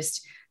 and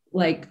just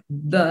like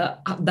the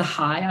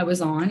high I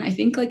was on. I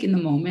think like in the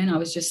moment I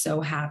was just so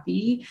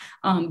happy.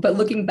 But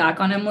looking back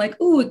on it, I'm like,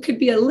 oh, it could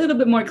be a little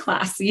bit more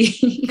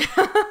classy.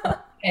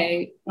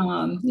 Okay.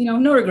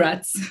 No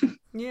regrets.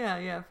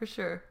 Yeah, for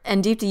sure.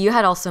 And Deepti, you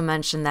had also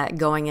mentioned that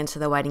going into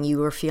the wedding, you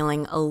were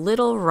feeling a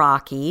little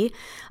rocky.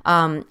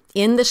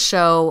 In the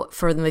show,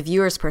 from the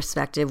viewer's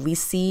perspective, we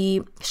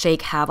see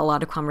Shake have a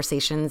lot of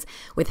conversations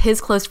with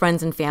his close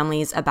friends and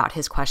families about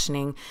his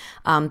questioning,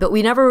 but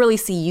we never really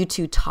see you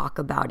two talk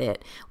about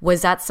it.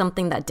 Was that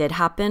something that did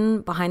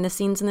happen behind the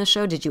scenes in the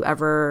show? Did you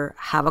ever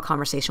have a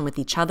conversation with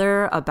each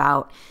other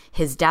about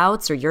his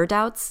doubts or your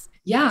doubts?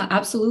 Yeah,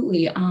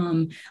 absolutely.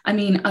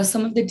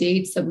 Some of the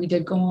dates that we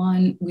did go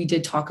on, we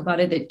did talk about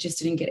it. That just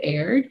didn't get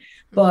aired,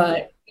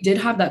 but we did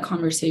have that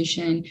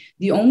conversation.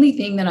 The only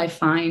thing that I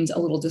find a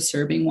little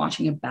disturbing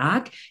watching it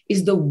back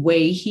is the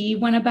way he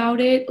went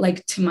about it,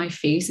 like to my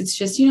face. It's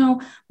just,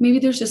 maybe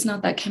there's just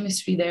not that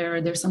chemistry there,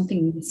 or there's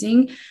something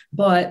missing,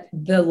 but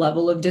the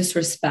level of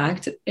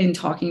disrespect in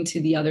talking to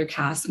the other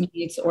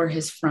castmates or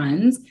his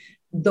friends,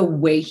 the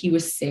way he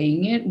was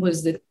saying it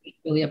was that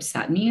really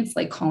upset me. It's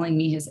like calling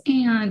me his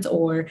aunt,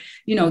 or,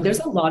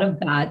 there's a lot of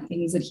bad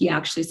things that he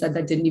actually said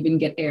that didn't even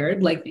get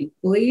aired, like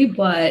thankfully.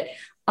 But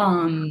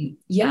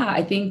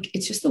I think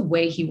it's just the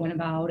way he went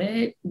about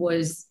it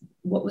was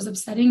what was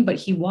upsetting. But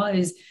he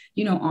was,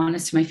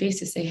 honest to my face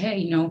to say,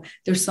 hey,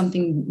 there's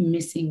something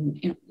missing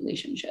in a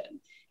relationship.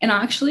 And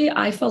actually,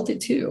 I felt it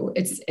too.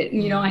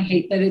 I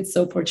hate that it's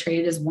so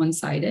portrayed as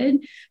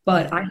one-sided,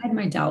 but I had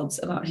my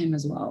doubts about him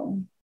as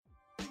well.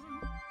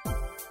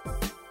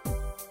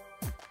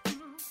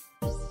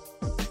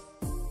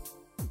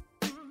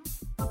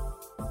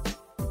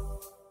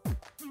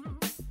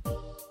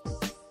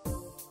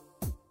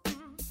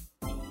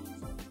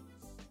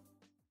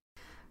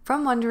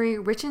 From Wondery,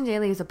 Rich and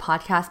Daily is a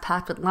podcast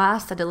packed with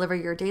laughs that deliver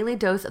your daily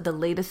dose of the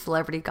latest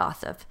celebrity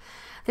gossip.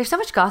 There's so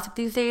much gossip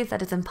these days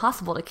that it's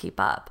impossible to keep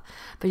up.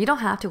 But you don't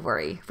have to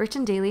worry. Rich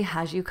and Daily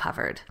has you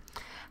covered.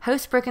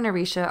 Hosts Brooke and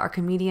Arisha are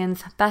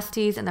comedians,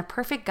 besties, and the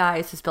perfect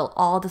guys to spill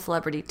all the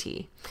celebrity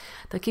tea.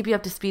 They'll keep you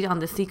up to speed on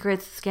the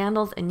secrets,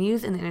 scandals, and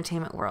news in the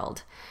entertainment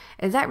world.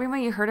 Is that rumor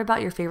you heard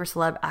about your favorite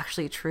celeb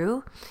actually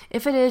true?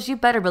 If it is, you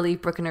better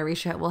believe Brooke and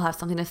Arisha will have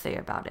something to say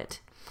about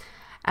it.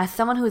 As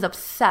someone who is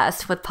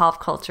obsessed with pop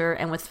culture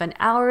and would spend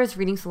hours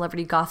reading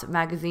celebrity gossip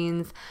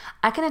magazines,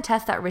 I can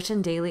attest that Rich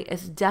and Daily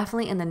is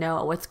definitely in the know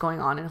of what's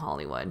going on in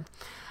Hollywood.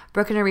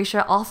 Brooke and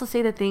Arisha also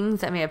say the things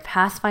that may have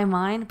passed my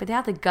mind, but they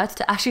have the guts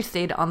to actually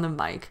say it on the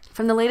mic.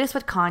 From the latest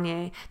with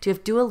Kanye to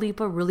if Dua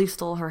Lipa really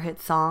stole her hit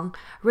song,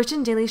 Rich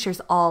and Daily shares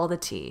all the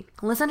tea.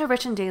 Listen to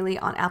Rich and Daily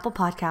on Apple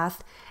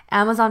Podcasts,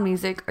 Amazon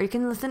Music, or you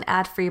can listen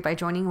ad-free by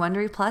joining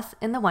Wondery Plus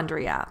in the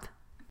Wondery app.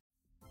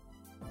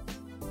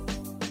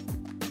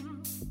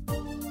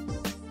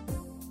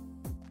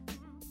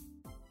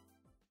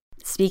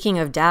 Speaking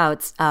of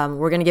doubts,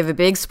 we're going to give a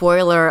big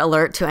spoiler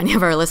alert to any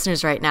of our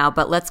listeners right now,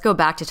 but let's go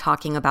back to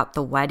talking about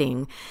the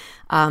wedding.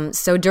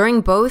 So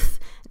during both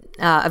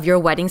of your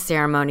wedding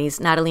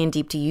ceremonies, Natalie and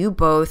Deepti, you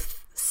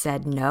both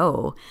said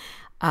no.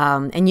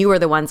 and you were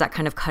the ones that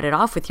kind of cut it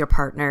off with your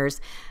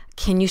partners.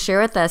 Can you share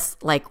with us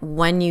like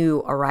when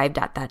you arrived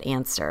at that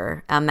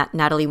answer?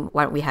 Natalie,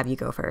 why don't we have you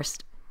go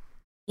first?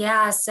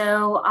 Yeah,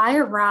 so I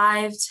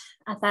arrived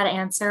at that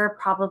answer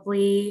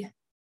probably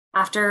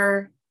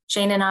after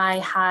Shane and I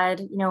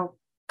had,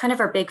 kind of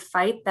our big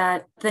fight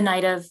that the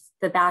night of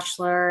the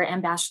Bachelor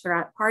and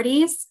Bachelorette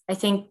parties. I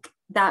think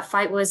that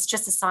fight was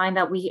just a sign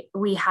that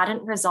we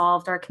hadn't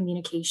resolved our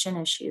communication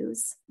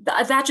issues.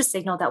 That just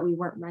signaled that we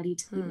weren't ready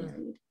to be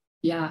married.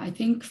 Yeah, I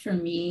think for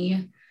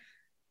me,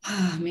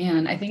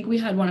 I think we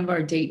had one of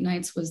our date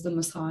nights was the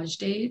massage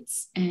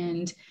dates,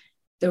 and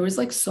there was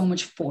like so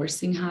much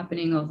forcing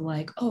happening of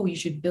like, oh, you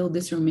should build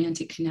this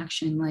romantic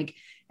connection. Like,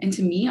 and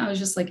to me, I was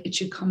just like, it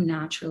should come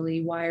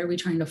naturally. Why are we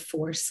trying to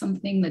force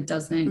something that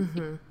doesn't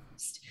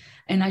exist?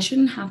 And I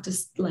shouldn't have to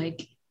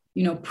like,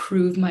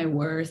 prove my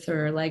worth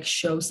or like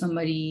show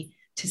somebody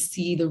to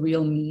see the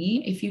real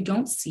me. If you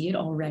don't see it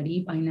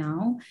already by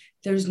now,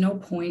 there's no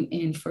point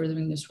in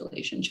furthering this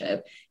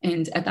relationship.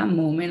 And at that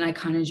moment, I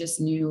kind of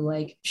just knew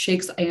like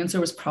Shake's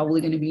answer was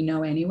probably going to be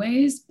no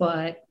anyways,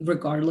 but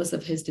regardless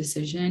of his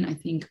decision, I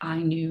think I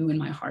knew in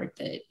my heart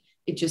that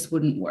it just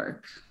wouldn't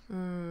work.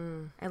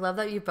 I love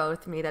that you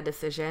both made that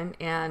decision.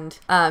 And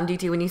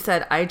DT, when you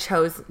said I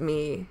chose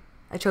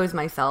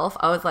myself,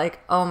 I was like,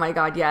 oh my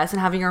God, yes. And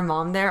having your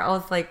mom there, I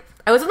was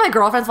with my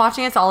girlfriends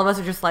watching it, so all of us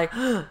are just like,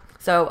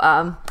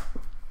 so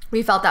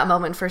we felt that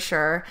moment for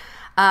sure.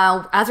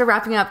 As we're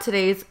wrapping up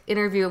today's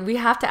interview, we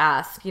have to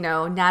ask,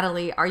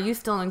 Natalie, are you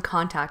still in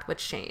contact with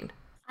Shane?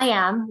 I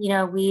am.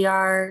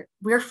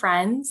 We're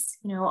friends.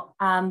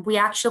 We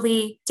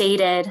actually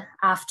dated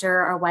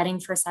after our wedding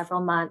for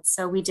several months.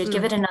 So we did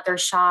give it another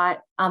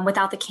shot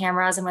without the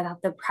cameras and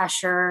without the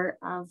pressure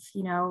of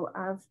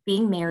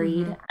being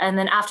married. And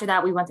then after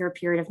that, we went through a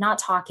period of not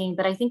talking.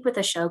 But I think with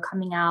the show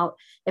coming out,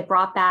 it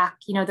brought back,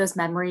 those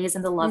memories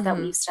and the love that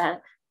we used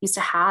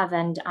to have.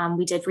 And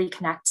we did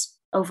reconnect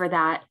over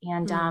that.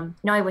 And,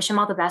 I wish him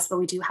all the best, but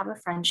we do have a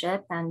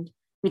friendship and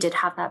we did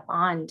have that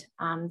bond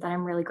that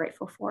I'm really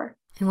grateful for.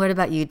 And what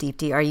about you,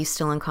 Deepti? Are you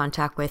still in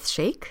contact with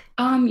Shake?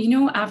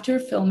 After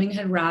filming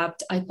had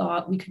wrapped, I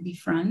thought we could be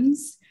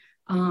friends.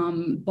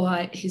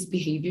 But his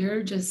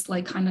behavior just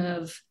like kind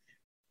of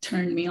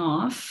turned me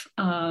off.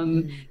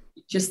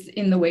 Just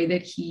in the way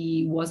that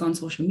he was on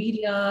social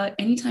media.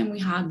 Anytime we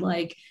had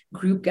like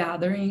group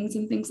gatherings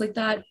and things like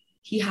that,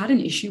 he had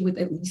an issue with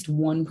at least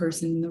one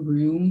person in the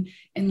room.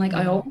 And like,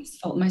 I always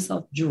felt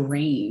myself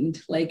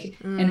drained,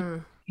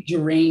 and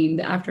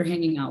drained after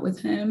hanging out with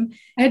him.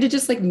 I had to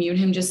just like mute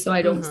him just so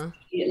I don't see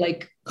it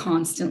like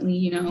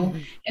constantly,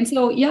 And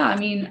so, yeah,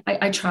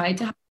 I tried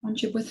to have a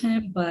friendship with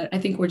him, but I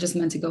think we're just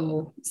meant to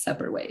go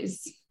separate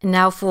ways.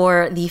 Now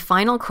for the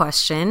final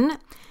question,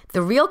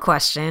 the real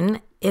question,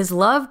 is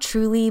love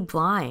truly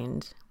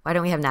blind? Why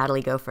don't we have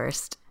Natalie go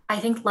first? I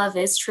think love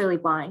is truly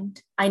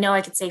blind. I know I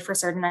could say for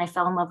certain I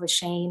fell in love with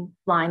Shane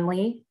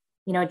blindly.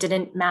 It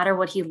didn't matter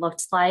what he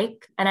looked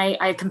like. And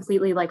I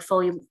completely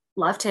fully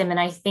loved him. And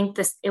I think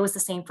it was the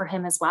same for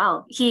him as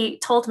well. He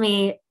told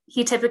me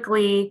he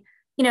typically,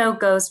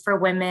 goes for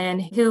women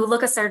who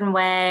look a certain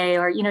way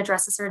or,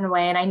 dress a certain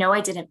way. And I know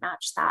I didn't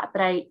match that,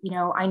 but I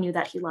knew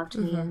that he loved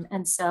me.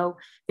 And so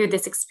through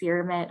this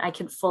experiment, I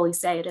can fully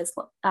say it is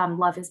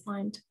love is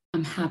blind.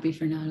 I'm happy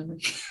for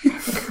Natalie.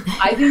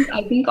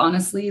 I think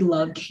honestly,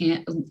 love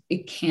can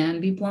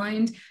be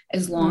blind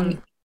as long as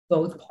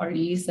both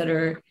parties that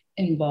are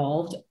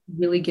involved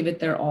really give it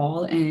their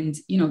all and,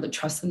 the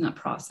trust in that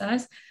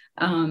process.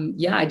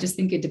 I just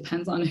think it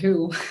depends on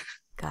who.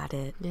 Got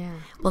it. Yeah.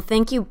 Well,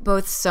 thank you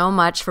both so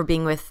much for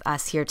being with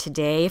us here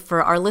today.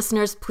 For our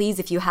listeners, please,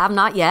 if you have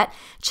not yet,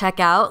 check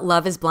out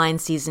Love is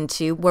Blind Season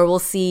 2, where we'll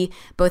see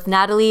both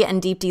Natalie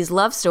and Deepti's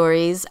love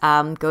stories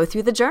go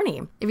through the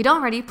journey. If you don't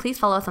already, please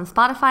follow us on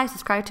Spotify,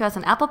 subscribe to us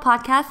on Apple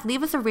Podcasts,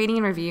 leave us a rating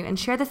and review, and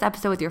share this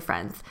episode with your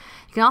friends.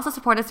 You can also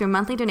support us through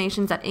monthly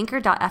donations at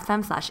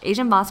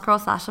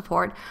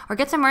anchor.fm/AsianBossGirl/support or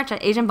get some merch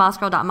at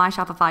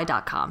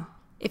asianbossgirl.myshopify.com.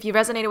 If you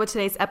resonated with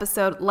today's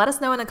episode, let us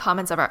know in the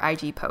comments of our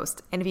IG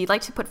post. And if you'd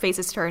like to put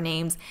faces to our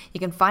names, you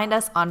can find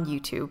us on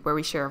YouTube, where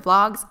we share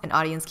vlogs, an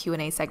audience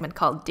Q&A segment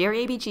called Dear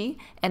ABG,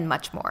 and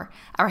much more.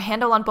 Our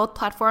handle on both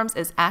platforms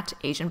is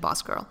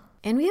 @AsianBossGirl.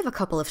 And we have a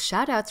couple of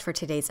shout outs for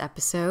today's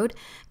episode.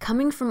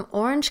 Coming from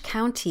Orange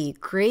County,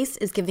 Grace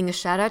is giving a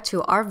shout out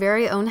to our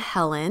very own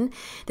Helen.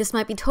 This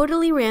might be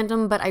totally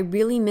random, but I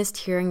really missed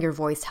hearing your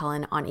voice,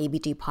 Helen, on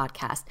ABG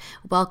Podcast.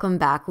 Welcome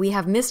back. We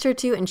have missed her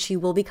too, and she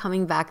will be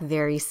coming back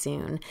very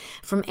soon.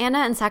 From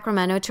Anna in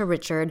Sacramento to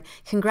Richard,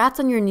 congrats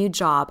on your new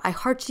job. I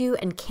heart you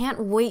and can't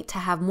wait to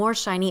have more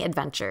shiny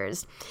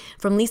adventures.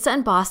 From Lisa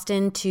in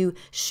Boston to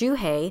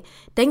Shuhei,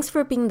 thanks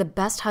for being the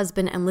best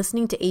husband and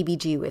listening to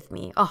ABG with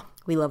me. Oh,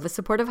 We love a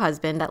supportive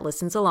husband that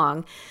listens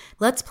along.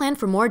 Let's plan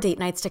for more date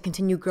nights to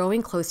continue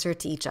growing closer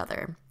to each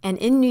other. And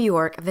in New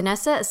York,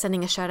 Vanessa is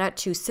sending a shout out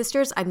to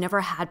Sisters I've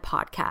Never Had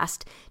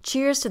podcast.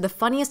 Cheers to the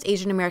funniest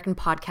Asian American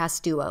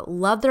podcast duo.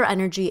 Love their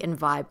energy and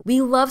vibe.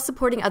 We love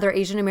supporting other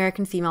Asian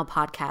American female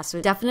podcasts,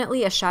 so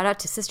definitely a shout out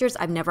to Sisters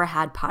I've Never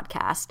Had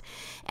podcast.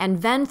 And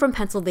Ven from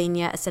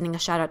Pennsylvania is sending a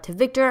shout out to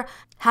Victor.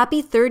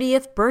 Happy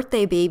 30th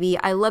birthday, baby.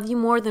 I love you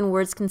more than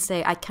words can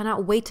say. I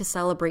cannot wait to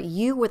celebrate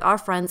you with our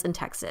friends in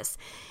Texas.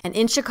 And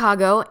in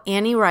Chicago,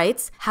 Annie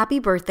writes, happy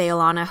birthday,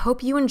 Alana.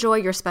 Hope you enjoy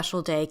your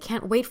special day.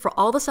 Can't wait for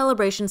all the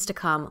celebrations to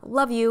come.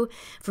 Love you.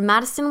 From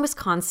Madison,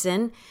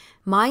 Wisconsin,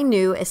 My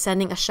New is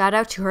sending a shout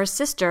out to her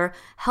sister,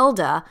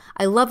 Helda.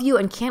 I love you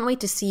and can't wait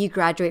to see you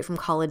graduate from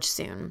college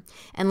soon.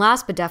 And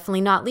last but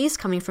definitely not least,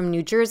 coming from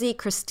New Jersey,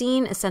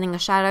 Christine is sending a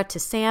shout out to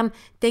Sam.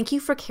 Thank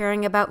you for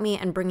caring about me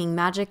and bringing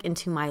magic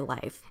into my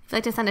life. If you'd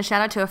like to send a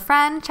shout out to a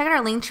friend, check out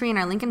our link tree in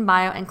our link in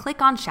bio and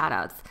click on shout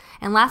outs.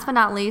 And last but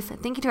not least,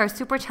 thank you to our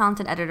super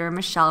talented editor,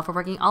 Michelle, for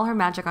working all her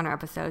magic on our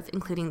episodes,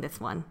 including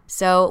this one.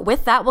 So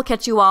with that, we'll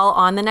catch you all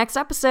on the next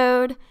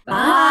episode.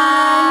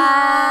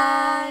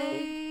 Bye.